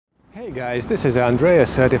Hey guys, this is Andrei, a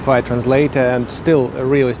certified translator and still a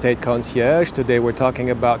real estate concierge. Today we're talking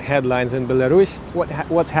about headlines in Belarus,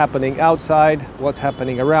 what's happening outside, what's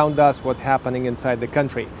happening around us, what's happening inside the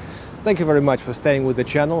country. Thank you very much for staying with the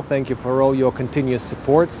channel. Thank you for all your continuous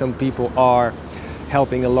support. Some people are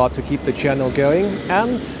helping a lot to keep the channel going.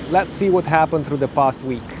 And let's see what happened through the past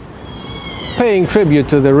week. Paying tribute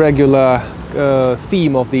to the regular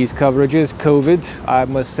theme of these coverages, COVID. I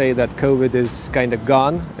must say that COVID is kind of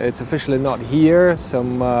gone. It's officially not here.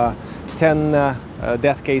 Some 10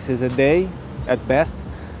 death cases a day at best,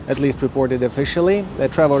 at least reported officially. The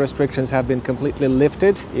travel restrictions have been completely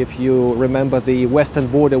lifted. If you remember, the western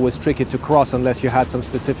border was tricky to cross unless you had some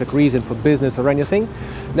specific reason for business or anything.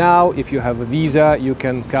 Now, if you have a visa, you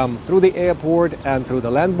can come through the airport and through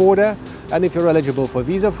the land border. And if you're eligible for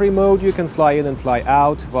visa-free mode, you can fly in and fly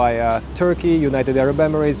out via Turkey, United Arab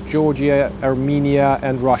Emirates, Georgia, Armenia,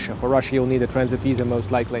 and Russia. For Russia, you'll need a transit visa most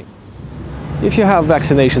likely. If you have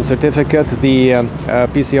vaccination certificate, the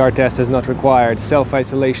PCR test is not required.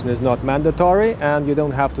 Self-isolation is not mandatory, and you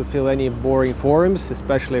don't have to fill any boring forms,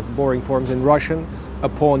 especially boring forms in Russian,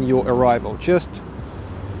 upon your arrival. Just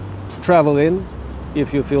travel in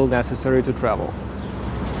if you feel necessary to travel.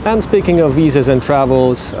 And speaking of visas and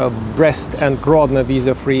travels, Brest and Grodno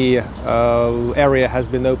visa-free area has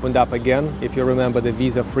been opened up again. If you remember the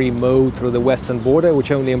visa-free mode through the western border, which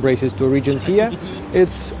only embraces 2 regions here,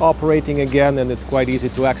 it's operating again, and it's quite easy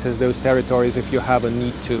to access those territories if you have a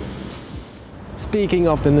need to. Speaking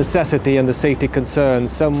of the necessity and the safety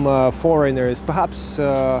concerns, some foreigners, perhaps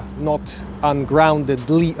not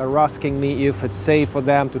ungroundedly, are asking me if it's safe for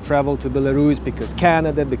them to travel to Belarus because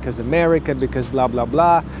Canada, because America, because blah blah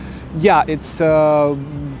blah. Yeah, it's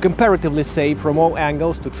comparatively safe from all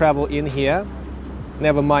angles to travel in here.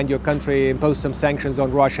 Never mind your country imposed some sanctions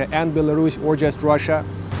on Russia and Belarus, or just Russia.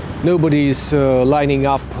 Nobody's lining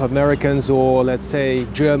up Americans or, let's say,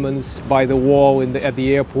 Germans by the wall at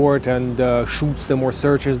the airport and shoots them or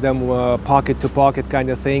searches them pocket to pocket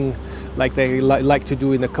kind of thing, like they like to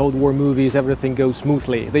do in the Cold War movies. Everything goes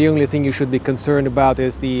smoothly. The only thing you should be concerned about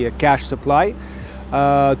is the cash supply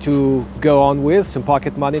to go on with, some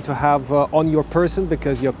pocket money to have on your person,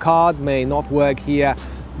 because your card may not work here,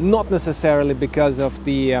 not necessarily because of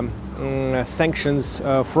the sanctions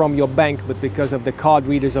from your bank, but because of the card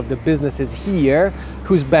readers of the businesses here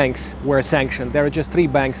whose banks were sanctioned. There are just 3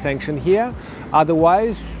 banks sanctioned here.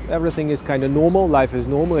 Otherwise, everything is kind of normal. Life is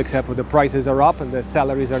normal, except for the prices are up and the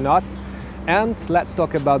salaries are not. And let's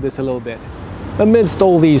talk about this a little bit. Amidst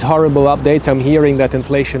all these horrible updates, I'm hearing that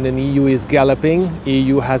inflation in EU is galloping.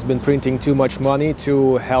 EU has been printing too much money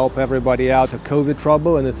to help everybody out of COVID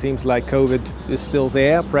trouble, and it seems like COVID is still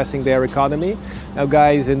there, pressing their economy. Now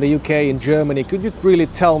guys, in the UK, in Germany, could you really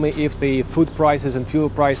tell me if the food prices and fuel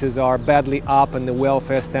prices are badly up and the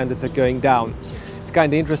welfare standards are going down? It's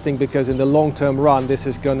kind of interesting because in the long-term run, this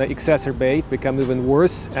is going to exacerbate, become even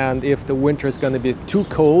worse, and if the winter is going to be too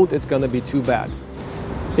cold, it's going to be too bad.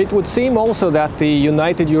 It would seem also that the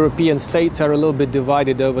United European states are a little bit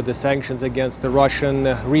divided over the sanctions against the Russian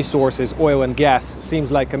resources, oil and gas.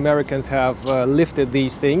 Seems like Americans have lifted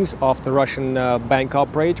these things off the Russian bank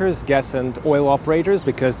operators, gas and oil operators,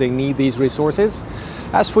 because they need these resources.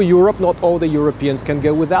 As for Europe, not all the Europeans can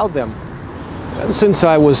go without them. And since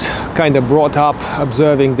I was kind of brought up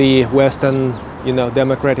observing the Western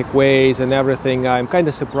democratic ways and everything, I'm kind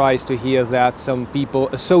of surprised to hear that some people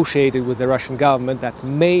associated with the Russian government that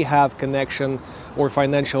may have connection or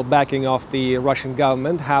financial backing of the Russian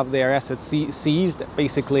government have their assets seized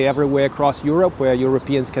basically everywhere across Europe where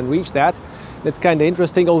Europeans can reach that. It's kind of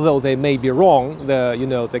interesting, although they may be wrong.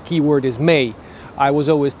 The key word is may. I was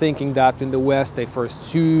always thinking that in the West they first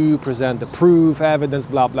sue, present the proof, evidence,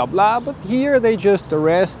 blah blah blah, but here they just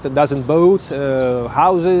arrest a dozen boats,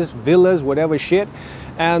 houses, villas, whatever shit,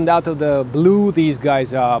 and out of the blue these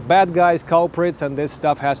guys are bad guys, culprits, and this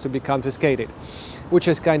stuff has to be confiscated, which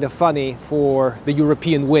is kind of funny for the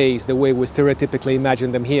European ways, the way we stereotypically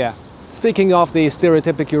imagine them here. Speaking of the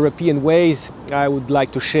stereotypic European ways, I would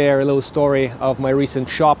like to share a little story of my recent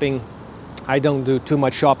shopping. I don't do too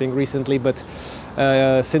much shopping recently, but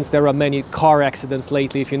since there are many car accidents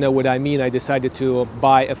lately, if you know what I mean, I decided to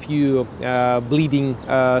buy a few bleeding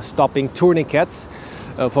stopping tourniquets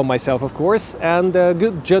for myself, of course. And a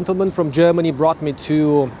good gentleman from Germany brought me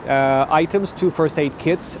 2 items, 2 first aid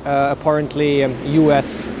kits, apparently US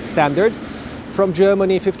standard. From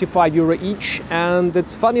Germany, €55 each, and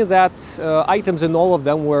it's funny that items in all of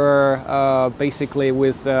them were basically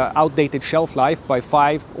with outdated shelf life by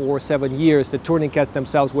 5 or 7 years. The tourniquets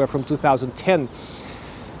themselves were from 2010.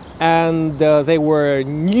 and they were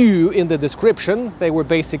new in the description. They were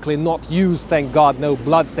basically not used, thank God, no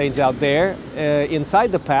bloodstains out there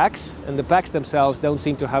inside the packs, and the packs themselves don't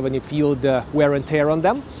seem to have any field wear and tear on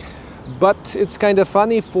them. But it's kind of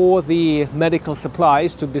funny for the medical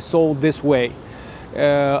supplies to be sold this way.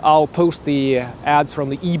 I'll post the ads from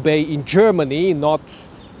the eBay in Germany, not,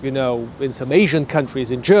 you know, in some Asian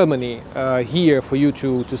countries, in Germany, here for you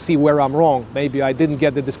to see where I'm wrong. Maybe I didn't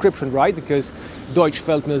get the description right, because Deutsch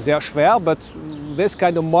fällt mir sehr schwer, but this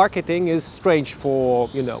kind of marketing is strange for,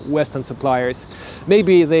 you know, Western suppliers.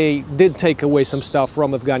 Maybe they did take away some stuff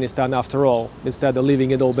from Afghanistan after all, instead of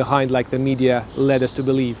leaving it all behind like the media led us to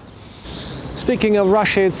believe. Speaking of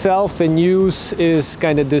Russia itself, the news is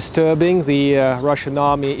kind of disturbing. The Russian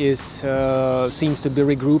army seems to be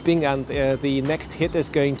regrouping, and the next hit is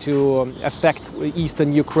going to affect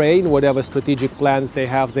eastern Ukraine. Whatever strategic plans they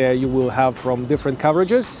have there, you will have from different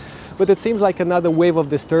coverages. But it seems like another wave of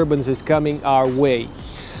disturbance is coming our way.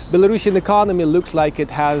 Belarusian economy looks like it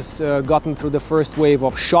has gotten through the first wave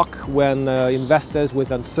of shock when investors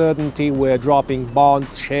with uncertainty were dropping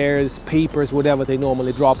bonds, shares, papers, whatever they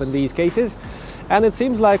normally drop in these cases. And it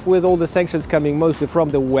seems like with all the sanctions coming mostly from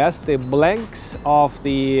the West, the blanks of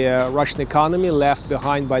the Russian economy left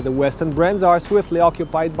behind by the Western brands are swiftly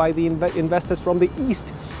occupied by the investors from the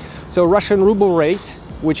East. So Russian ruble rate,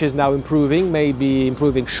 which is now improving, may be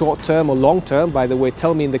improving short-term or long-term. By the way,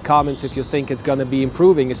 tell me in the comments if you think it's going to be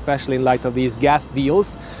improving, especially in light of these gas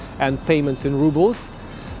deals and payments in rubles.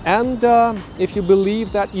 And if you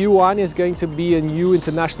believe that yuan is going to be a new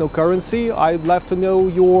international currency, I'd love to know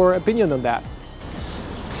your opinion on that.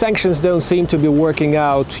 Sanctions don't seem to be working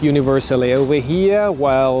out universally over here.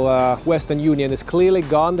 While Western Union is clearly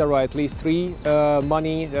gone, there are at least 3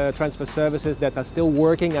 money transfer services that are still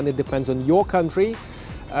working, and it depends on your country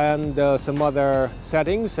and some other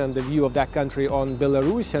settings and the view of that country on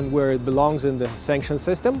Belarus and where it belongs in the sanction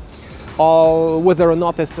system, or whether or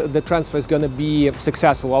not the transfer is going to be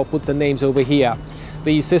successful. I'll put the names over here.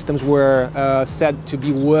 These systems were said to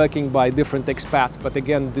be working by different expats, but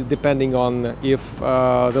again, depending on if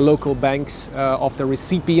the local banks of the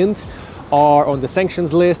recipient are on the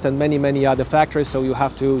sanctions list and many other factors, so you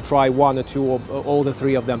have to try 1 or 2 or all the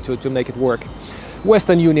 3 of them to make it work.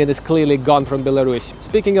 Western Union is clearly gone from Belarus.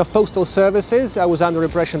 Speaking of postal services, I was under the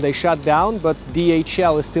impression they shut down, but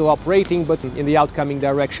DHL is still operating, but in the outcoming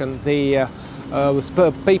direction. The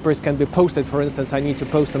papers can be posted. For instance, I need to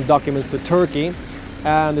post some documents to Turkey,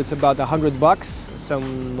 and it's about $100,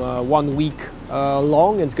 some 1 week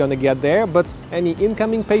long. It's going to get there, but any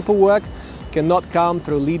incoming paperwork cannot come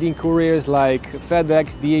through leading couriers like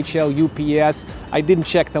FedEx, DHL, UPS. I didn't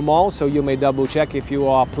check them all, so you may double check if you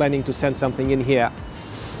are planning to send something in here.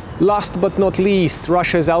 Last but not least,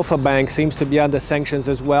 Russia's Alpha Bank seems to be under sanctions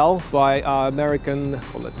as well by our American,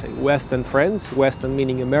 or let's say Western friends, Western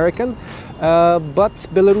meaning American, but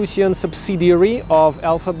Belarusian subsidiary of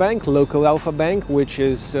Alpha Bank, local Alpha Bank, which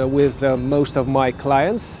is with most of my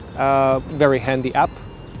clients, very handy app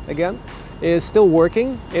again, is still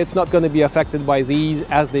working. It's not going to be affected by these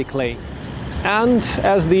as they claim. And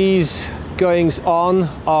as these goings on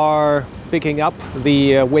are picking up,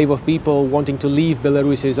 the wave of people wanting to leave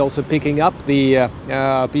Belarus is also picking up. The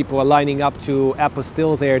people are lining up to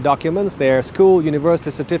apostille their documents, their school, university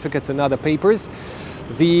certificates and other papers.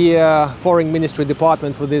 The Foreign Ministry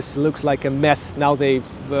department for this looks like a mess. Now they've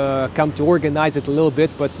come to organize it a little bit,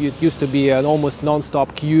 but it used to be an almost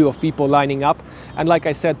non-stop queue of people lining up. And like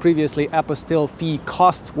I said previously, apostille fee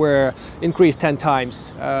costs were increased 10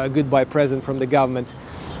 times. Goodbye present from the government.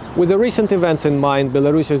 With the recent events in mind,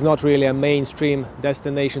 Belarus is not really a mainstream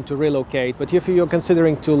destination to relocate, but if you're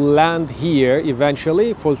considering to land here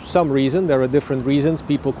eventually, for some reason, there are different reasons,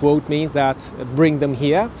 people quote me, that bring them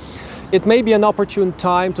here. It may be an opportune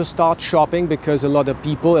time to start shopping because a lot of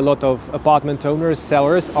people, a lot of apartment owners,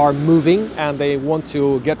 sellers are moving and they want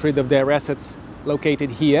to get rid of their assets located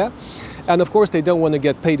here. And of course, they don't want to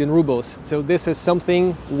get paid in rubles. So this is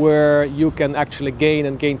something where you can actually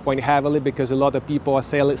gain quite heavily because a lot of people are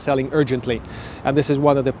selling urgently. And this is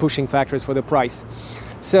one of the pushing factors for the price.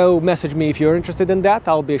 So message me if you're interested in that.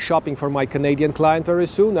 I'll be shopping for my Canadian client very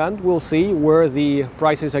soon, and we'll see where the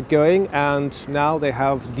prices are going. And now they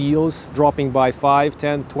have deals dropping by $5,000,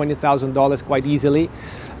 $10,000, $20,000 quite easily.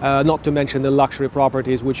 Not to mention the luxury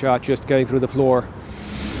properties, which are just going through the floor.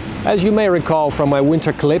 As you may recall from my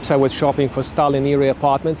winter clips, I was shopping for Stalin era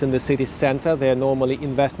apartments in the city center. They're normally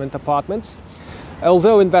investment apartments.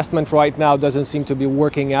 Although investment right now doesn't seem to be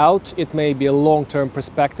working out, it may be a long-term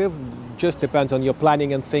perspective. Just depends on your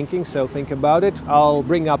planning and thinking, so think about it. I'll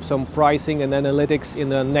bring up some pricing and analytics in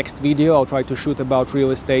the next video. I'll try to shoot about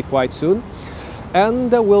real estate quite soon.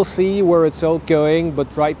 And we'll see where it's all going,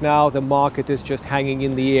 but right now the market is just hanging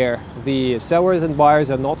in the air. The sellers and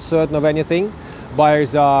buyers are not certain of anything.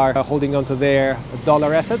 Buyers are holding on to their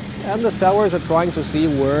dollar assets, and the sellers are trying to see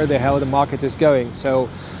where the hell the market is going. So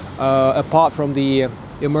apart from the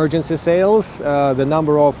emergency sales, the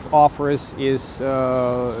number of offers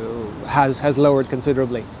has lowered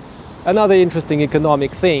considerably. Another interesting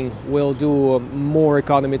economic thing, we'll do more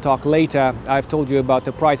economy talk later. I've told you about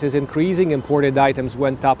the prices increasing. Imported items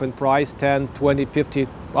went up in price 10, 20, 50,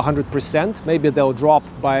 100%. Maybe they'll drop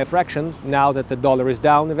by a fraction now that the dollar is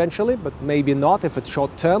down eventually, but maybe not if it's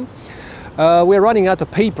short term. We're running out of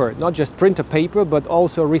paper, not just printer paper, but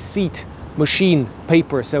also receipt machine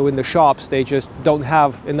paper. So in the shops, they just don't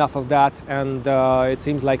have enough of that. And it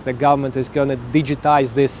seems like the government is going to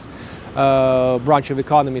digitize this branch of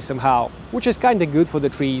economy somehow, which is kind of good for the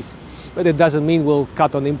trees, but it doesn't mean we'll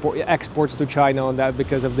cut on exports to China on that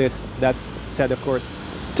because of this. That's said, of course.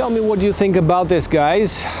 Tell me what you think about this,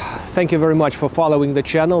 guys. Thank you very much for following the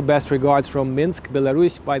channel. Best regards from Minsk,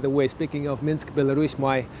 Belarus. By the way, speaking of Minsk, Belarus,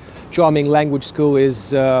 my charming language school is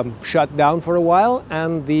shut down for a while,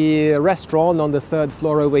 and the restaurant on the 3rd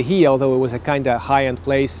floor over here, although it was a kind of high-end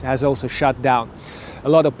place, has also shut down. A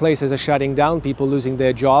lot of places are shutting down, people losing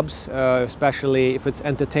their jobs, especially if it's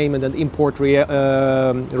entertainment and import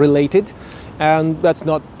related. And that's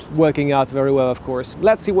not working out very well, of course.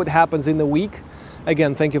 Let's see what happens in the week.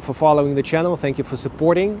 Again, thank you for following the channel. Thank you for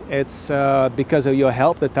supporting. It's because of your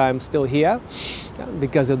help that I'm still here,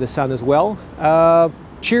 because of the sun as well.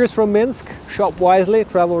 Cheers from Minsk. Shop wisely,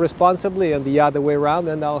 travel responsibly, and the other way around.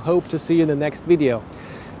 And I'll hope to see you in the next video.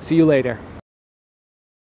 See you later.